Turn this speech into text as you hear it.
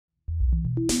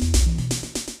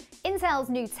Intel's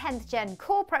new 10th gen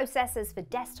core processors for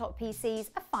desktop PCs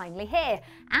are finally here,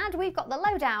 and we've got the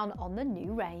lowdown on the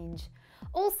new range.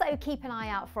 Also keep an eye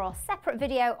out for our separate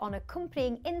video on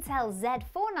accompanying Intel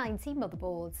Z490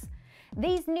 motherboards.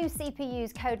 These new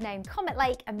CPUs, codenamed Comet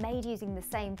Lake, are made using the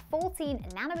same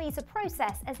 14nm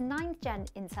process as 9th gen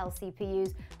Intel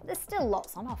CPUs, but there's still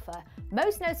lots on offer.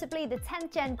 Most notably, the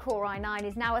 10th gen Core i9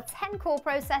 is now a 10-core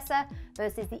processor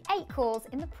versus the 8 cores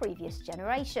in the previous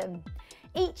generation.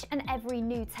 Each and every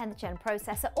new 10th gen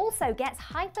processor also gets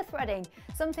hyper-threading,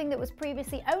 something that was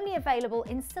previously only available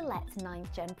in select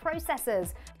 9th gen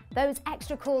processors. Those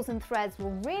extra cores and threads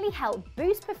will really help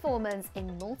boost performance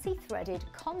in multi-threaded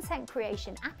content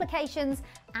creation applications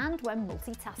and when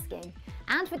multitasking.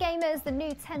 And for gamers, the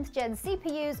new 10th gen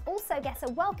CPUs also get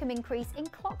a welcome increase in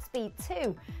clock speed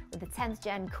too, with the 10th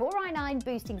gen Core i9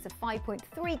 boosting to 5.3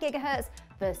 GHz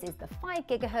versus the 5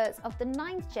 GHz of the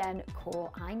 9th gen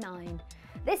Core i9.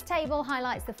 This table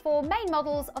highlights the 4 main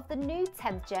models of the new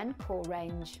 10th gen core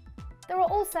range. There are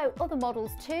also other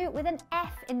models too with an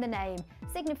F in the name,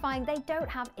 signifying they don't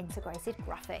have integrated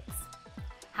graphics.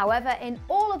 However, in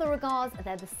all other regards,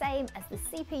 they're the same as the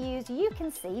CPUs you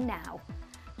can see now.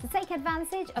 To take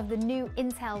advantage of the new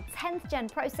Intel 10th gen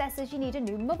processors, you need a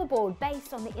new motherboard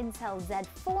based on the Intel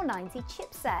Z490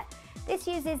 chipset. This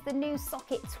uses the new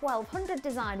socket 1200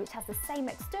 design, which has the same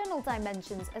external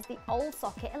dimensions as the old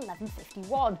socket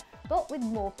 1151, but with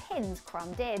more pins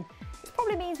crammed in. This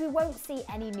probably means we won't see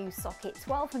any new socket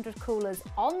 1200 coolers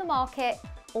on the market,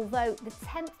 although the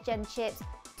 10th gen chips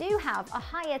do have a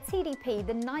higher TDP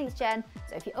than 9th gen,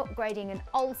 so if you're upgrading an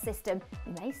old system,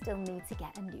 you may still need to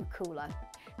get a new cooler.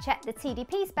 Check the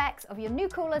TDP specs of your new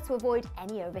cooler to avoid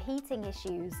any overheating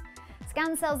issues.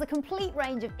 Scan sells a complete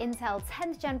range of Intel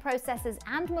 10th gen processors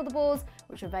and motherboards,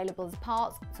 which are available as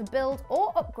parts to build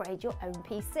or upgrade your own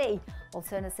PC.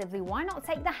 Alternatively, why not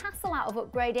take the hassle out of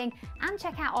upgrading and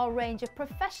check out our range of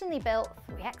professionally built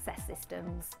 3XS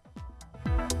systems.